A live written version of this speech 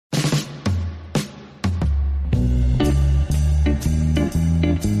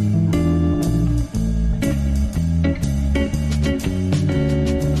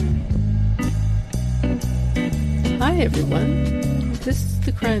everyone. This is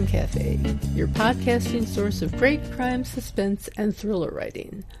the Crime Cafe, your podcasting source of great crime, suspense, and thriller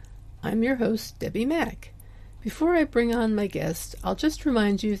writing. I'm your host, Debbie Mack. Before I bring on my guest, I'll just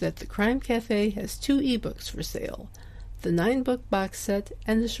remind you that the Crime Cafe has 2 ebooks for sale, the 9-book box set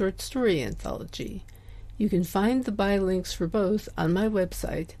and the short story anthology. You can find the buy links for both on my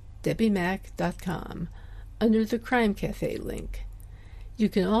website, debbiemack.com, under the Crime Cafe link. You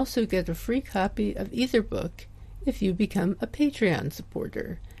can also get a free copy of either book if you become a Patreon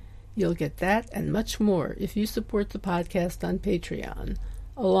supporter. You'll get that and much more if you support the podcast on Patreon,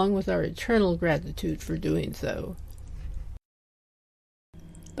 along with our eternal gratitude for doing so.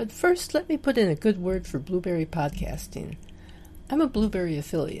 But first, let me put in a good word for Blueberry Podcasting. I'm a Blueberry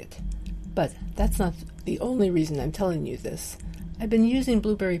affiliate, but that's not the only reason I'm telling you this. I've been using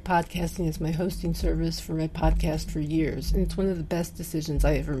Blueberry Podcasting as my hosting service for my podcast for years, and it's one of the best decisions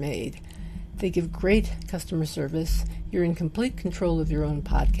I ever made. They give great customer service. You're in complete control of your own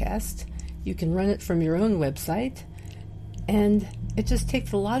podcast. You can run it from your own website. And it just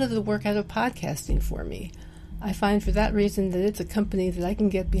takes a lot of the work out of podcasting for me. I find for that reason that it's a company that I can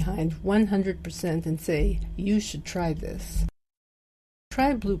get behind 100% and say, you should try this.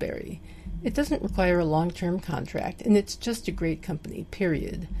 Try Blueberry. It doesn't require a long-term contract, and it's just a great company,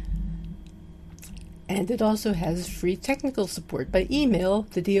 period. And it also has free technical support by email,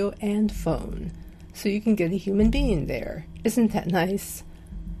 video, and phone. So you can get a human being there. Isn't that nice?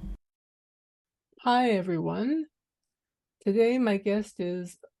 Hi, everyone. Today my guest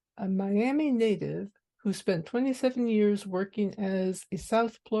is a Miami native who spent 27 years working as a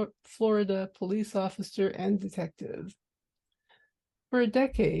South Florida police officer and detective. For a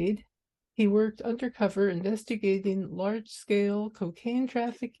decade, he worked undercover investigating large-scale cocaine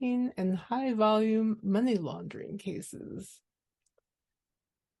trafficking and high-volume money laundering cases.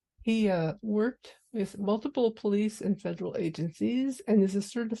 He worked with multiple police and federal agencies and is a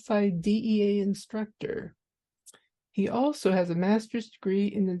certified DEA instructor. He also has a master's degree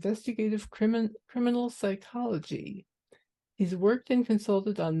in investigative criminal psychology. He's worked and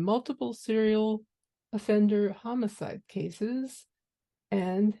consulted on multiple serial offender homicide cases,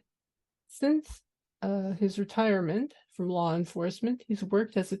 and since his retirement from law enforcement, he's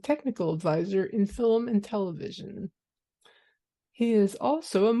worked as a technical advisor in film and television. He is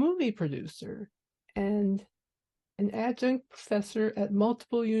also a movie producer and an adjunct professor at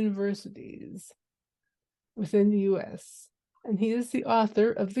multiple universities within the U.S. And he is the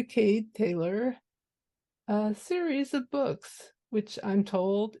author of the Cade Taylor series of books, which I'm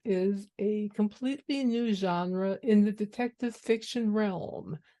told is a completely new genre in the detective fiction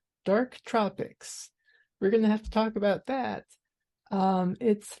realm. Dark Tropics. We're going to have to talk about that.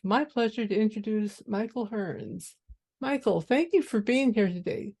 It's my pleasure to introduce Michael Hearns. Michael, thank you for being here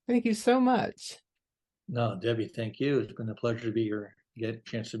today. Thank you so much. No, Debbie, thank you. It's been a pleasure to be here, get a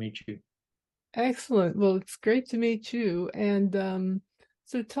chance to meet you. Excellent. Well, it's great to meet you. And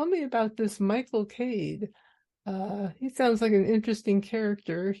so tell me about this Michael Cade. He sounds like an interesting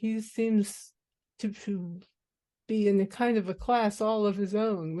character. He seems to be in a kind of a class all of his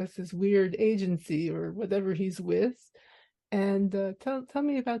own with his weird agency or whatever he's with. And tell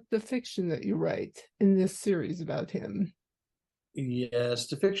me about the fiction that you write in this series about him. Yes,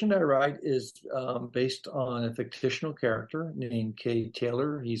 the fiction I write is based on a fictional character named Cade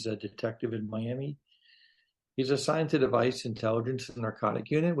Taylor. He's a detective in Miami. He's assigned to the Vice Intelligence and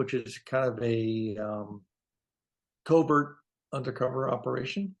Narcotic Unit, which is kind of a covert undercover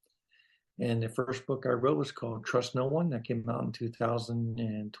operation. And the first book I wrote was called Trust No One. That came out in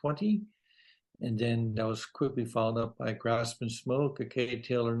 2020. And then that was quickly followed up by Grasp and Smoke, a Cade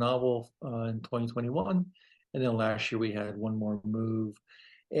Taylor novel in 2021. And then last year we had One More Move.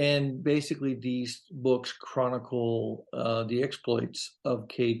 And basically these books chronicle the exploits of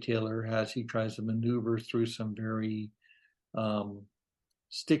Cade Taylor as he tries to maneuver through some very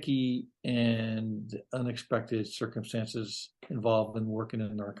sticky and unexpected circumstances involved in working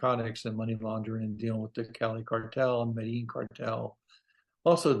in narcotics and money laundering and dealing with the Cali cartel and Medellin cartel.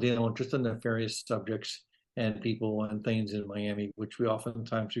 Also dealing with just the nefarious subjects and people and things in Miami, which we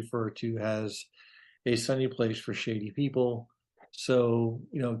oftentimes refer to as a sunny place for shady people. So,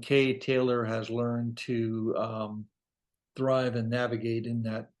 Cade Taylor has learned to thrive and navigate in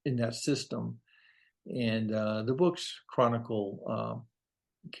that system. And the books chronicle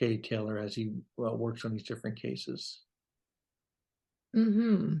Cade Taylor as he works on these different cases.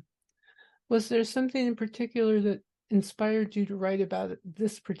 Mm-hmm. Was there something in particular that inspired you to write about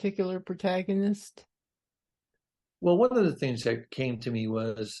this particular protagonist? Well, one of the things that came to me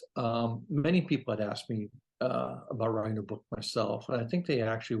was many people had asked me about writing a book myself, and I think they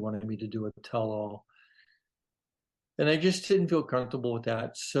actually wanted me to do a tell-all. And I just didn't feel comfortable with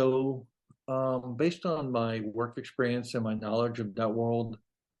that. So, based on my work experience and my knowledge of that world,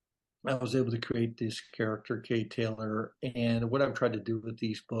 I was able to create this character, Kay Taylor. And what I've tried to do with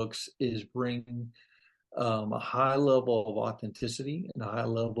these books is bring a high level of authenticity and a high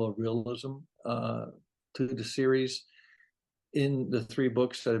level of realism to the series. In the three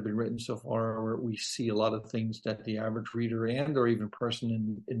books that have been written so far, we see a lot of things that the average reader and or even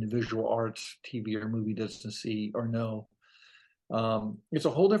person in the visual arts, TV or movie doesn't see or know. It's a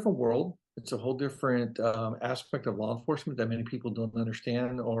whole different world. It's a whole different aspect of law enforcement that many people don't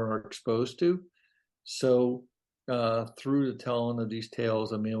understand or are exposed to. So through the telling of these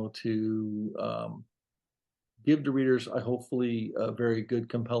tales, I'm able to give the readers, hopefully, a very good,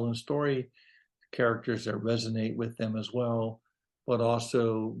 compelling story, characters that resonate with them as well, but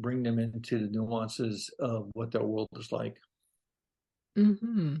also bring them into the nuances of what their world is like.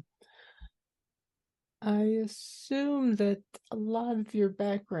 Mm-hmm. I assume that a lot of your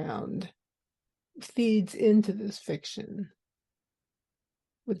background feeds into this fiction.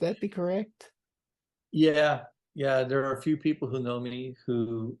 Would that be correct? Yeah, yeah. There are a few people who know me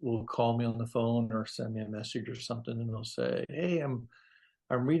who will call me on the phone or send me a message or something, and they'll say, "Hey, I'm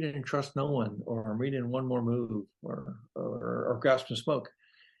reading Trust No One," or "I'm reading One More Move," or Grasp and Smoke,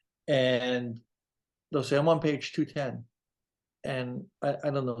 and they'll say, "I'm on page 210," and I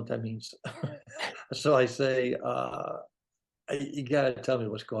don't know what that means. So I say, "You got to tell me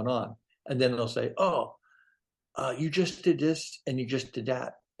what's going on," and then they'll say, "Oh, you just did this and you just did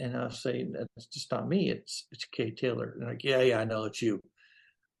that." And I'll say, "That's just not me. It's Kay Taylor." And they're like, "Yeah, I know it's you."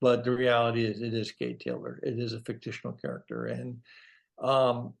 But the reality is, it is Kay Taylor. It is a fictional character, and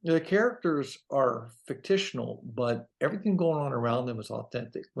the characters are fictional, but everything going on around them is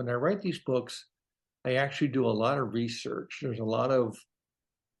authentic. When I write these books, I actually do a lot of research. There's a lot of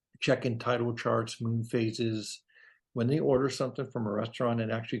checking title charts, moon phases. When they order something from a restaurant, it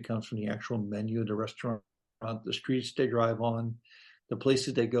actually comes from the actual menu of the restaurant. The streets they drive on, the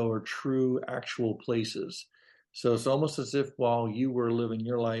places they go are true, actual places. So it's almost as if while you were living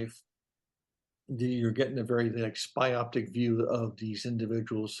your life, you're getting a very like spy optic view of these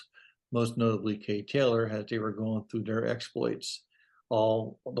individuals, most notably Kay Taylor, as they were going through their exploits.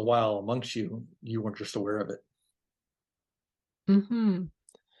 All the while amongst you, you weren't just aware of it. Mm-hmm.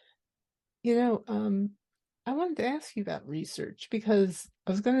 You know, I wanted to ask you about research because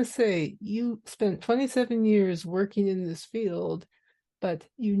I was going to say you spent 27 years working in this field, but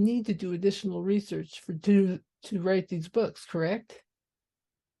you need to do additional research to write these books, correct?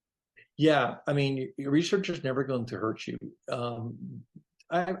 Yeah, I mean, your research is never going to hurt you.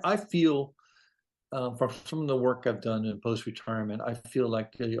 I feel from some of the work I've done in post retirement, I feel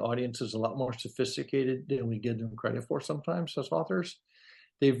like the audience is a lot more sophisticated than we give them credit for sometimes as authors.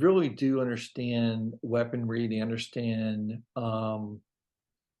 They really do understand weaponry. They understand a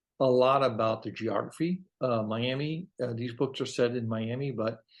lot about the geography. Miami, these books are set in Miami,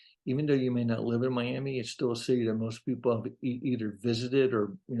 but even though you may not live in Miami, it's still a city that most people have either visited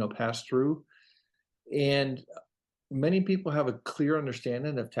or passed through. And many people have a clear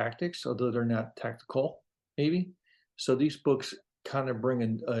understanding of tactics, although they're not tactical, maybe. So these books kind of bring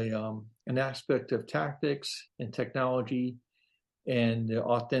in an aspect of tactics and technology and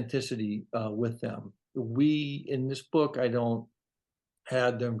authenticity with them. We in this book, I don't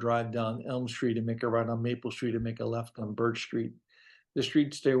had them drive down Elm Street and make a right on Maple Street and make a left on Birch Street. The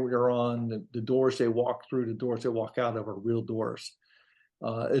streets they were on, the doors they walk through, the doors they walk out of are real doors.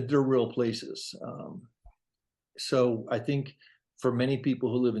 They're real places. So I think for many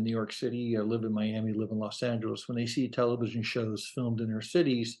people who live in New York City or live in Miami, live in Los Angeles, when they see television shows filmed in their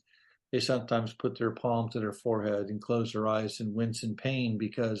cities, they sometimes put their palm to their forehead and close their eyes and wince in pain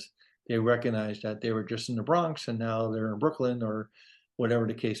because they recognize that they were just in the Bronx and now they're in Brooklyn or whatever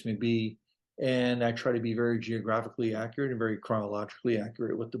the case may be. And I try to be very geographically accurate and very chronologically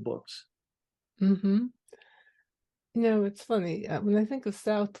accurate with the books. Mm-hmm. You know, it's funny. When I think of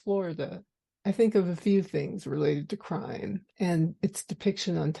South Florida, I think of a few things related to crime and its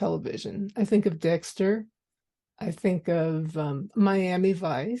depiction on television. I think of Dexter. I think of Miami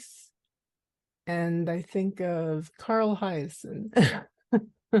Vice, and I think of Carl Hyacin.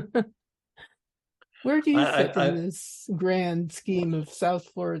 Where do you fit in I this grand scheme of South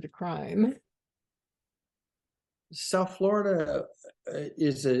Florida crime? South Florida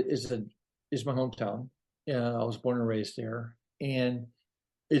is my hometown. I was born and raised there, and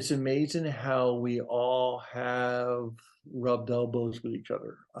it's amazing how we all have rubbed elbows with each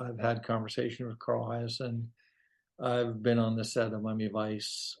other. I've had conversations with Carl Hyacin. I've been on the set of Miami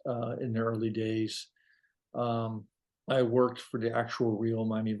Vice in the early days. Um, I worked for the actual real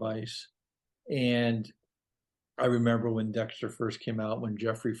Miami Vice, and I remember when Dexter first came out, when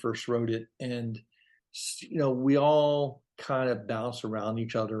Jeffrey first wrote it, and we all kind of bounce around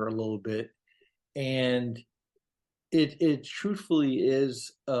each other a little bit, and it truthfully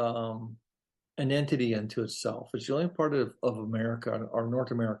is an entity unto itself. It's the only part of America or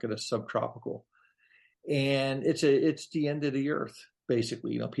North America that's subtropical, and it's the end of the earth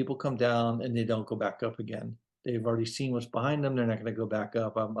basically. People come down and they don't go back up again. They've already seen what's behind them. They're not going to go back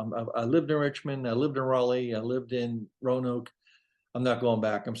up. I lived in Richmond. I lived in Raleigh. I lived in Roanoke. I'm not going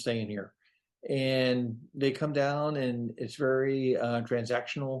back. I'm staying here. And they come down, and it's very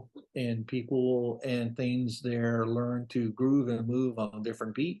transactional, and people and things there learn to groove and move on a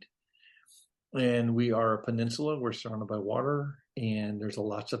different beat. And we are a peninsula. We're surrounded by water, and there's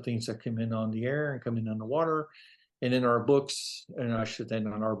lots of things that come in on the air and come in on the water. And in our books, and I should say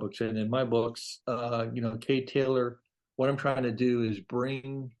not our books, and in my books, Kay Taylor, what I'm trying to do is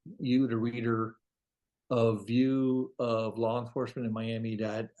bring you, the reader, a view of law enforcement in Miami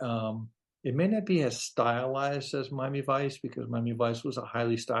that it may not be as stylized as Miami Vice, because Miami Vice was a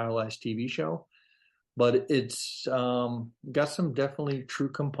highly stylized TV show, but it's got some definitely true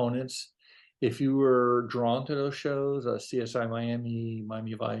components. If you were drawn to those shows, CSI Miami,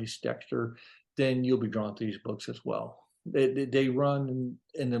 Miami Vice, Dexter, then you'll be drawn to these books as well. They run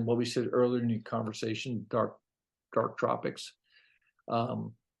in then what we said earlier in the conversation, dark tropics.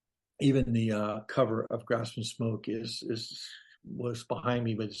 Even the cover of Grasp and Smoke was behind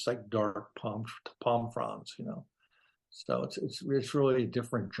me, but it's like dark palm fronds, So it's really a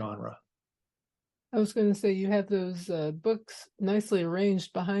different genre. I was going to say, you have those books nicely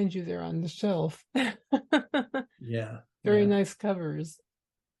arranged behind you there on the shelf. Yeah. Very nice covers.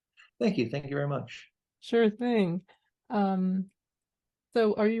 Thank you very much. Sure thing. So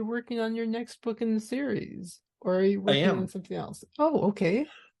are you working on your next book in the series, or are you working on something else? Oh, okay.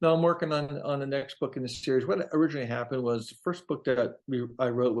 No, I'm working on the next book in the series. What originally happened was the first book that I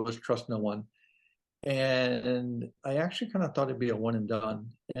wrote was Trust No One. And I actually kind of thought it'd be a one and done.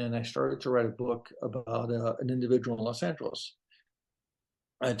 And I started to write a book about an individual in Los Angeles.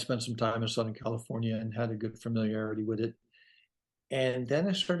 I had spent some time in Southern California and had a good familiarity with it. And then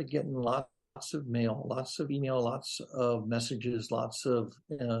I started getting lots of mail, lots of email, lots of messages, lots of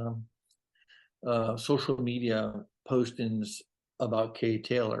social media postings about Kay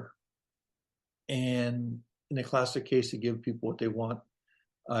Taylor. And in a classic case to give people what they want,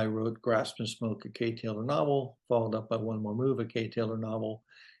 I wrote Grasp and Smoke, a Kay Taylor novel, followed up by One More Move, a Kay Taylor novel.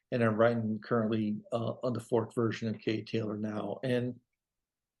 And I'm writing currently on the fourth version of Kay Taylor now. And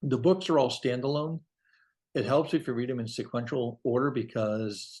the books are all standalone. It helps if you read them in sequential order,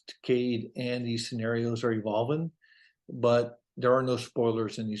 because Cade and these scenarios are evolving, but there are no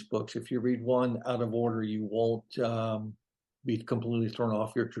spoilers in these books. If you read one out of order, you won't be completely thrown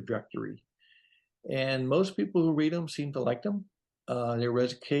off your trajectory. And most people who read them seem to like them.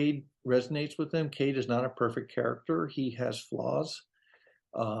 Cade resonates with them. Cade is not a perfect character. He has flaws.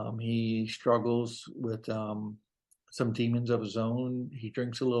 He struggles with some demons of his own. He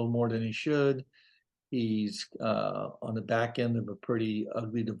drinks a little more than he should. He's on the back end of a pretty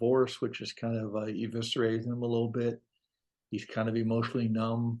ugly divorce, which is kind of eviscerating him a little bit. He's kind of emotionally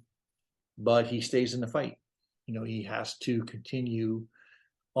numb, but he stays in the fight. He has to continue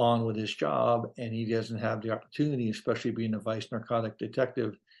on with his job, and he doesn't have the opportunity, especially being a vice narcotic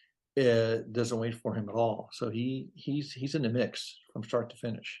detective. It doesn't wait for him at all. So he's in the mix from start to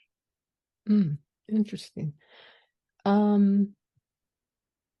finish. Interesting.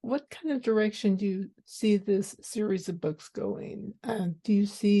 What kind of direction do you see this series of books going? Do you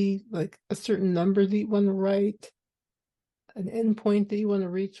see like a certain number that you want to write, an endpoint that you want to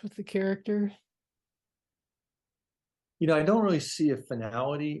reach with the character? I don't really see a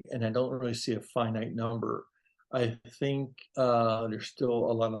finality, and I don't really see a finite number. I think there's still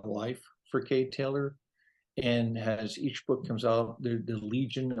a lot of life for Kay Taylor, and as each book comes out, the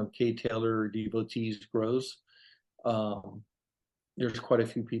legion of Kay Taylor devotees grows. There's quite a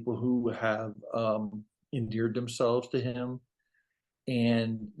few people who have endeared themselves to him,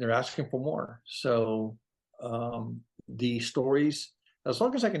 and they're asking for more. So the stories, as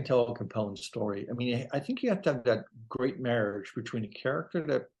long as I can tell a compelling story, I think you have to have that great marriage between a character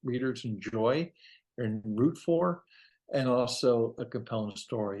that readers enjoy and root for, and also a compelling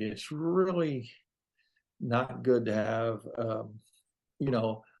story. It's really not good to have,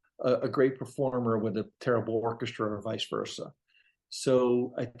 a great performer with a terrible orchestra or vice versa.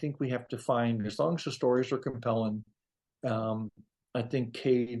 So I think we have to find, as long as the stories are compelling, I think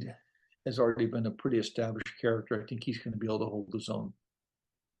Cade has already been a pretty established character. I think he's going to be able to hold his own.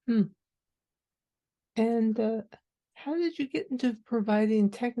 And how did you get into providing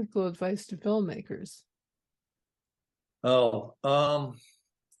technical advice to filmmakers? Oh,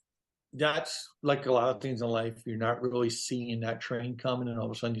 that's like a lot of things in life. You're not really seeing that train coming, and all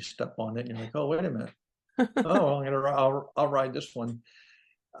of a sudden you step on it, and you're like, "Oh, wait a minute! Oh, I'll ride this one."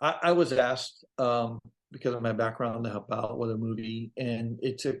 I was asked because of my background to help out with a movie, and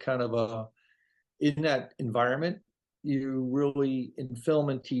it's a kind of a in that environment. You really in film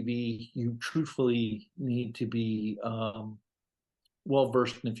and TV, you truthfully need to be well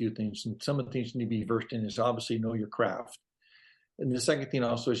versed in a few things, and some of the things you need to be versed in is obviously know your craft. And the second thing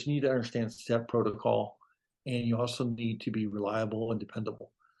also is you need to understand set protocol, and you also need to be reliable and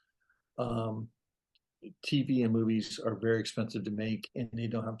dependable. Um, TV and movies are very expensive to make, and they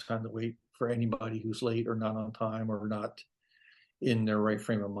don't have time to wait for anybody who's late or not on time or not in their right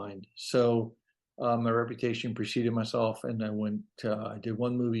frame of mind. So my reputation preceded myself, and I did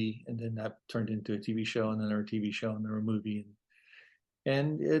one movie, and then that turned into a TV show, and then a TV show, and then a movie,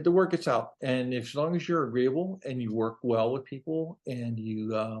 and the word gets out. And if, as long as you're agreeable and you work well with people and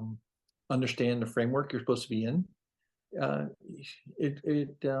you understand the framework you're supposed to be in, uh, it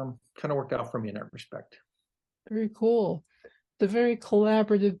kind of worked out for me in that respect. Very cool. The very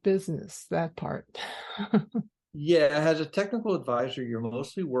collaborative business, that part. Yeah, as a technical advisor, you're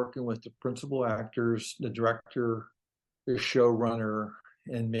mostly working with the principal actors, the director, the showrunner,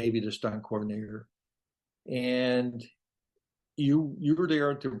 and maybe the stunt coordinator. And you're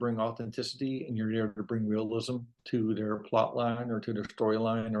there to bring authenticity, and you're there to bring realism to their plot line or to their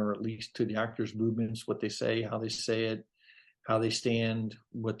storyline, or at least to the actors' movements, what they say it, how they stand,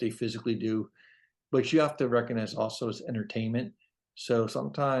 what they physically do. But you have to recognize also as entertainment. So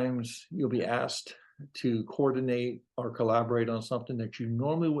sometimes you'll be asked to coordinate or collaborate on something that you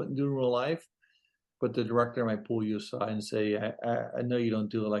normally wouldn't do in real life, but the director might pull you aside and say, I know you don't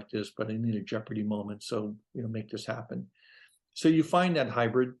do it like this, but I need a Jeopardy moment, so make this happen. So you find that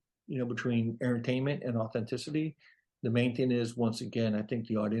hybrid, between entertainment and authenticity. The main thing is, once again, I think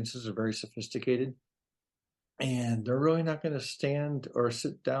the audiences are very sophisticated, and they're really not going to stand or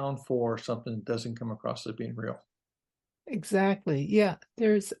sit down for something that doesn't come across as being real. Exactly. Yeah,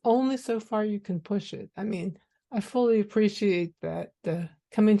 there's only so far you can push it. I mean, I fully appreciate that.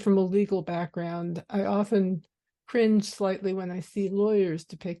 Coming from a legal background, I often cringe slightly when I see lawyers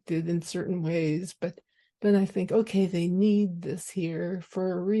depicted in certain ways, but then I think, okay, they need this here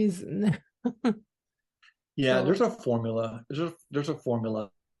for a reason. Yeah, So, there's a formula. There's a formula,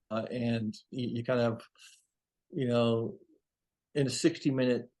 and you kind of, you know, in a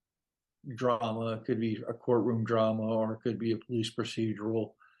 60-minute drama, it could be a courtroom drama or it could be a police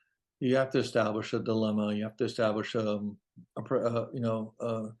procedural. You have to establish a dilemma. You have to establish a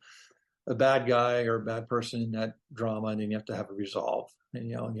bad guy or a bad person in that drama, and then you have to have a resolve. And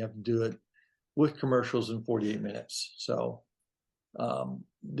you have to do it with commercials in 48 minutes. So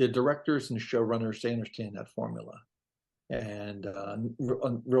the directors and showrunners, they understand that formula. And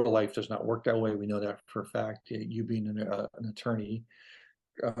real life does not work that way. We know that for a fact. You being an attorney,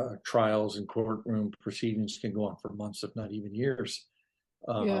 trials and courtroom proceedings can go on for months, if not even years.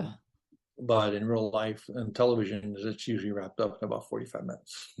 yeah, Um, but in real life and television, it's usually wrapped up in about 45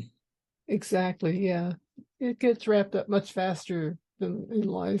 minutes. exactly. Yeah. It gets wrapped up much faster than in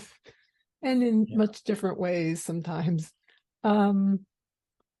life and in Yeah. much different ways sometimes. Um,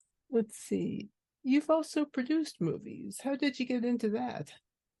 let's see. You've also produced movies. How did you get into that?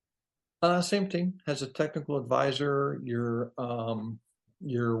 Same thing. As a technical advisor, you're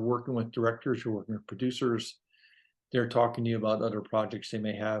working with directors, you're working with producers. They're talking to you about other projects they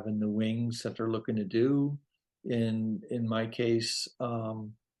may have in the wings that they're looking to do. In my case, I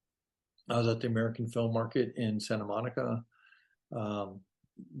was at the American Film Market in Santa Monica, um,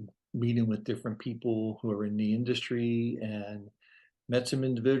 meeting with different people who are in the industry, and met some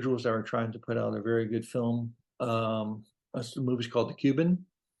individuals that were trying to put out a very good film. The movie's called The Cuban.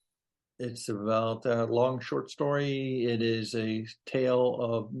 It's about a long short story. It is a tale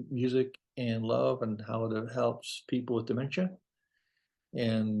of music and love and how it helps people with dementia.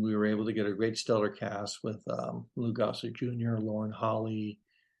 And we were able to get a great stellar cast with Lou Gossett Jr., Lauren Holly,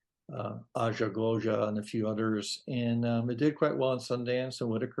 Aja Goja, and a few others. And it did quite well in Sundance and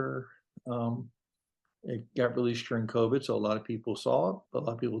Whitaker. Um, it got released during COVID, so a lot of people saw it, but a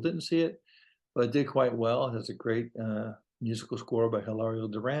lot of people didn't see it. But it did quite well. It has a great musical score by Hilario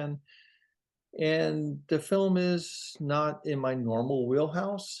Duran. And the film is not in my normal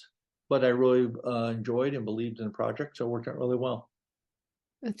wheelhouse, but I really enjoyed and believed in the project, so it worked out really well.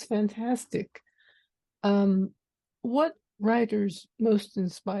 That's fantastic. Um, what writers most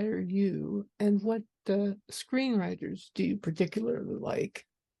inspire you, and what screenwriters do you particularly like?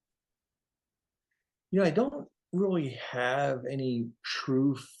 I don't really have any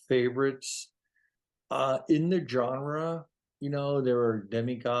true favorites. In the genre, there are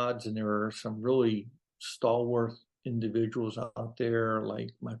demigods and there are some really stalwart individuals out there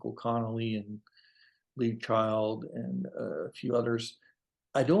like Michael Connolly and Lee Child and a few others.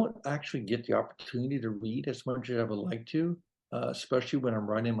 I don't actually get the opportunity to read as much as I would like to, especially when I'm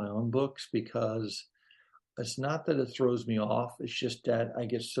writing my own books, because it's not that it throws me off. It's just that I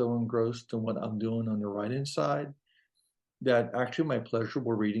get so engrossed in what I'm doing on the writing side that actually my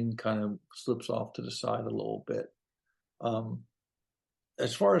pleasurable reading kind of slips off to the side a little bit. Um,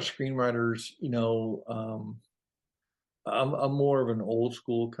 as far as screenwriters, I'm more of an old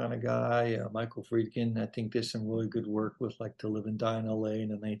school kind of guy. Michael Friedkin, I think did some really good work with like To Live and Die in LA in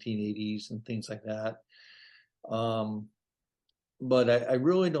the 1980s and things like that. Um, but I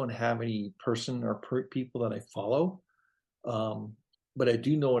really don't have any person or people that I follow. But I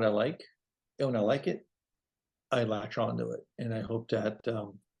do know what I like. And when I like it, I latch onto it. And I hope that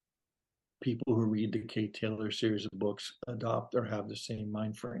people who read the Kate Taylor series of books adopt or have the same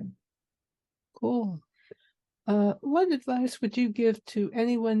mind frame. Cool. What advice would you give to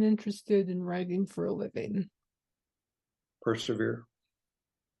anyone interested in writing for a living? Persevere,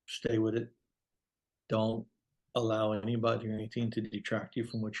 stay with it. Don't allow anybody or anything to detract you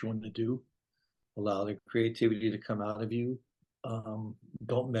from what you want to do. Allow the creativity to come out of you.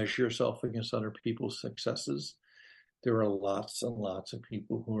 Don't measure yourself against other people's successes. There are lots and lots of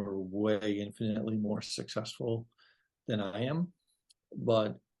people who are way infinitely more successful than I am.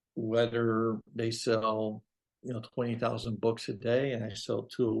 But whether they sell, 20,000 books a day and I sell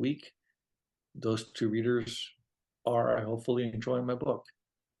two a week, those two readers are hopefully enjoying my book.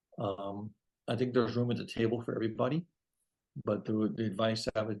 I think there's room at the table for everybody, but the advice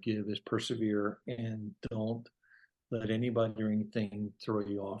I would give is persevere and don't let anybody or anything throw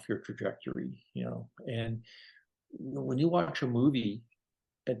you off your trajectory, And when you watch a movie,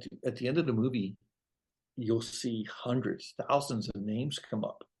 at the end of the movie, you'll see hundreds, thousands of names come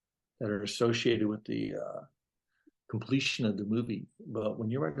up that are associated with the completion of the movie. But when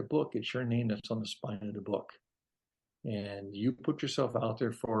you write a book, it's your name that's on the spine of the book. And you put yourself out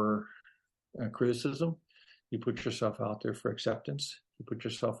there for criticism. You put yourself out there for acceptance. You put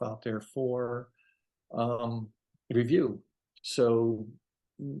yourself out there for review. So,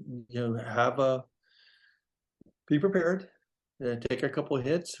 be prepared. Take a couple of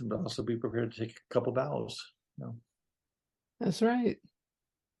hits, but also be prepared to take a couple bows. That's right.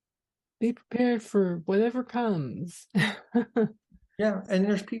 Be prepared for whatever comes. Yeah, and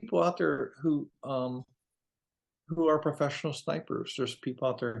there's people out there who are professional snipers. There's people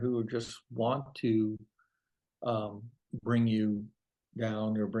out there who just want to um, bring you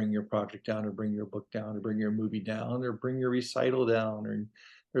down, or bring your project down, or bring your book down, or bring your movie down, or bring your recital down. Or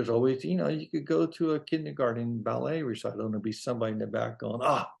there's always, you could go to a kindergarten ballet recital and there'll be somebody in the back going,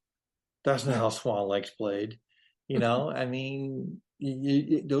 that's not how Swan Lake's played. I mean,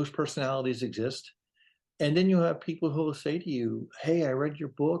 those personalities exist. And then you have people who will say to you, hey, I read your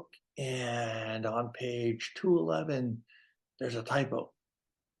book and on page 211, there's a typo.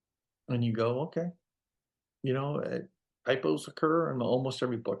 And you go, okay, typos occur in almost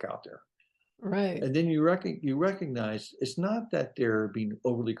every book out there. Right. And then you recognize it's not that they're being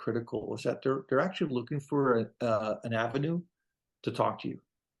overly critical; it's that they're actually looking for an avenue to talk to you.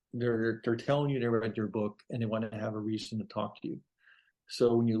 They're telling you they read your book and they want to have a reason to talk to you.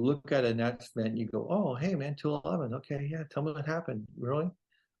 So when you look at an event, you go, "Oh, hey man, 211. Okay, yeah, tell me what happened. Really?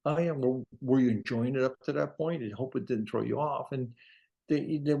 Oh yeah. Well, were you enjoying it up to that point? And hope it didn't throw you off." And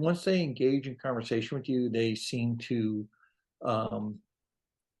they once they engage in conversation with you, they seem to um,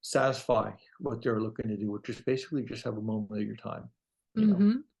 satisfy what they're looking to do, which is basically just have a moment of your time.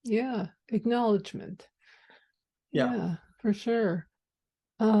 Yeah. Acknowledgement. Yeah. Yeah, for sure.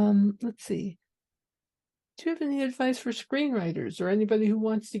 Let's see. Do you have any advice for screenwriters or anybody who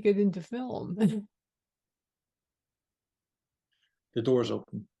wants to get into film? The door's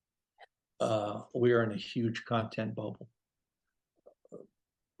open. We are in a huge content bubble.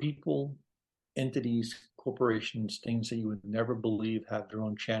 People, entities, corporations, things that you would never believe have their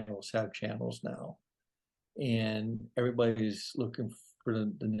own channels have channels now. And everybody's looking for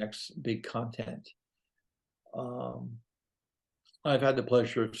the next big content. I've had the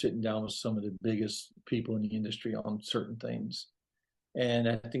pleasure of sitting down with some of the biggest people in the industry on certain things. And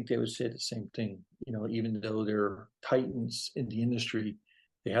I think they would say the same thing. Even though they're titans in the industry,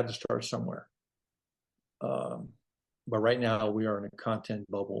 they had to start somewhere. But right now we are in a content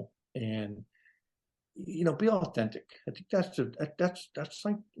bubble, and be authentic. I think that's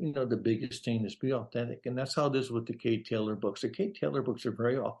like the biggest thing is be authentic, and that's how it is with the Kate Taylor books. The Kate Taylor books are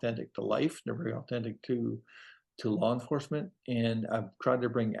very authentic to life. They're very authentic to to law enforcement, and I've tried to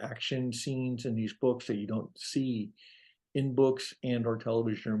bring action scenes in these books that you don't see in books and or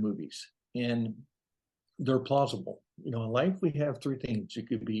television or movies, and they're plausible. In life we have three things. It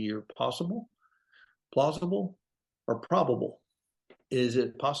could be either possible, plausible, or probable. Is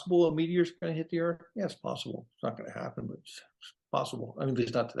it possible a meteor is going to hit the Earth? Yeah, it's possible. It's not going to happen, but it's possible. I mean, at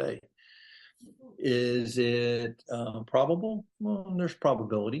least not today. Is it probable? Well, there's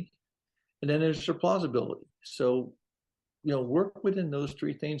probability, and then there's the plausibility. So, work within those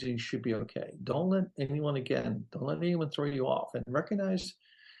three things, and you should be okay. Don't let anyone throw you off, and recognize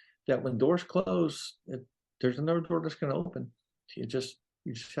that when doors close, there's another door that's going to open. You just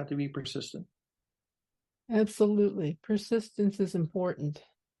have to be persistent. Absolutely. Persistence is important.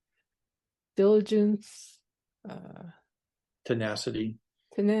 Diligence, Tenacity,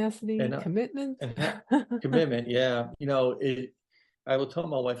 tenacity, commitment. and commitment. Yeah. I will tell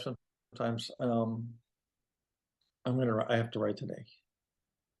my wife sometimes, I have to write today.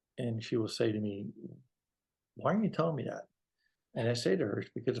 And she will say to me, why are you telling me that? And I say to her,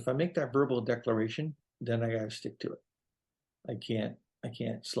 because if I make that verbal declaration, then I got to stick to it. I can't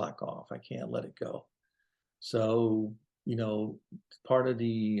slack off. I can't let it go. So, part of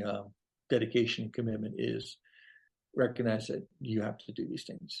the dedication and commitment is recognize that you have to do these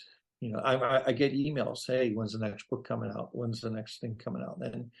things. I get emails, hey, when's the next book coming out? When's the next thing coming out?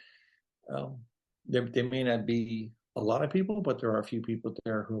 And there may not be a lot of people, but there are a few people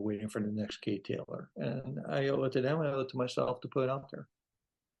there who are waiting for the next Kate Taylor. And I owe it to them, I owe it to myself to put it out there.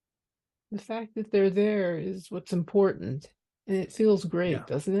 The fact that they're there is what's important. And it feels great,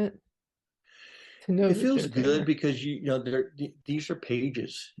 doesn't it? To know it feels good there. because these are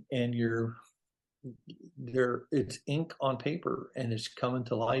pages, and it's ink on paper, and it's coming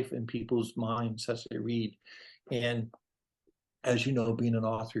to life in people's minds as they read. And as you know, being an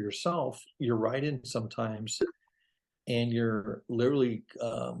author yourself, you're writing sometimes, and you're literally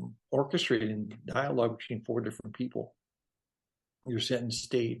orchestrating dialogue between four different people. You're setting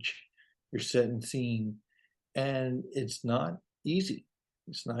stage, you're setting scene, and it's not easy.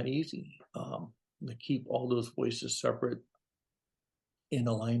 It's not easy to keep all those voices separate, in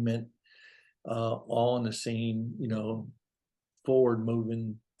alignment, all in the same, forward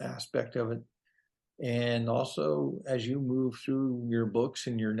moving aspect of it. And also, as you move through your books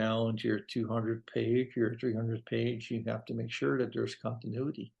and you're now into your 200th page, your 300th page, you have to make sure that there's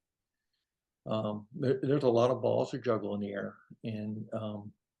continuity. There's a lot of balls to juggle in the air, and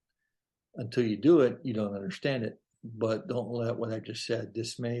until you do it, you don't understand it. But don't let what I just said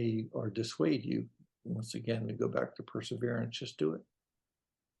dismay or dissuade you. Once again, we go back to perseverance. Just do it.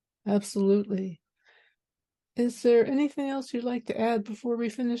 Absolutely. Is there anything else you'd like to add before we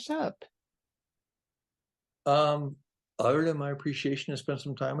finish up? Other than my appreciation to spend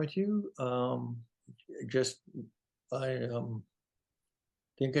some time with you, I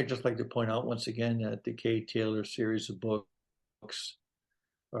think I'd just like to point out once again that the Kate Taylor series of books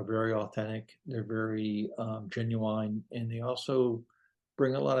are very authentic. They're very genuine, and they also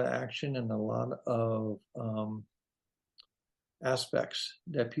bring a lot of action and a lot of aspects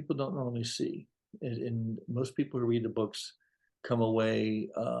that people don't normally see. And most people who read the books come away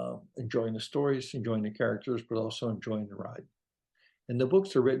enjoying the stories, enjoying the characters, but also enjoying the ride. And the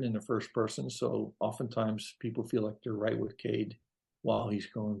books are written in the first person, so oftentimes people feel like they're right with Cade while he's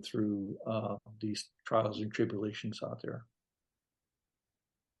going through these trials and tribulations out there.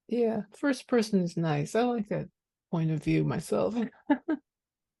 Yeah, first person is nice. I like that point of view myself.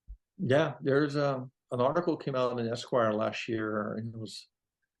 Yeah, there's an article came out in Esquire last year, and it was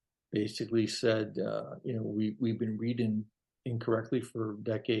basically said, we've been reading incorrectly for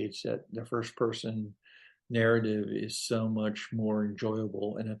decades, that the first person narrative is so much more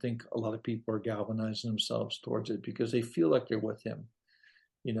enjoyable. And I think a lot of people are galvanizing themselves towards it because they feel like they're with him.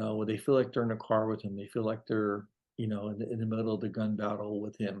 They feel like they're in a car with him. They feel like they're, in the middle of the gun battle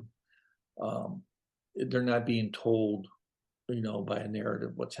with him. They're not being told, by a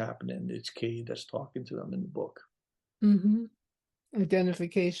narrative what's happening. It's Cade that's talking to them in the book. Mm-hmm.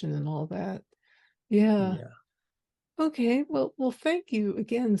 Identification and all that. Yeah. Okay. Well, thank you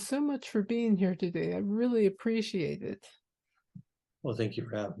again so much for being here today. I really appreciate it. Well, thank you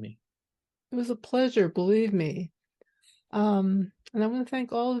for having me. It was a pleasure, believe me. And I want to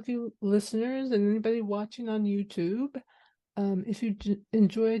thank all of you listeners and anybody watching on YouTube. If you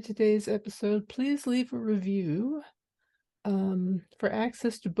enjoyed today's episode, please leave a review. For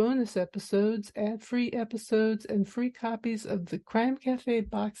access to bonus episodes, ad-free episodes, and free copies of the Crime Cafe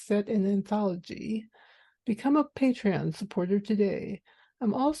box set and anthology, become a Patreon supporter today.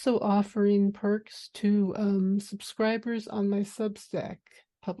 I'm also offering perks to subscribers on my Substack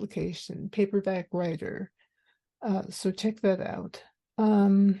publication, Paperback Writer. So check that out.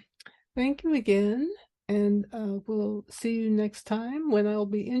 Thank you again, and we'll see you next time when I'll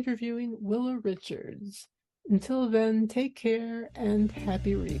be interviewing Willa Richards. Until then, take care and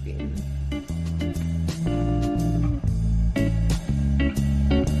happy reading.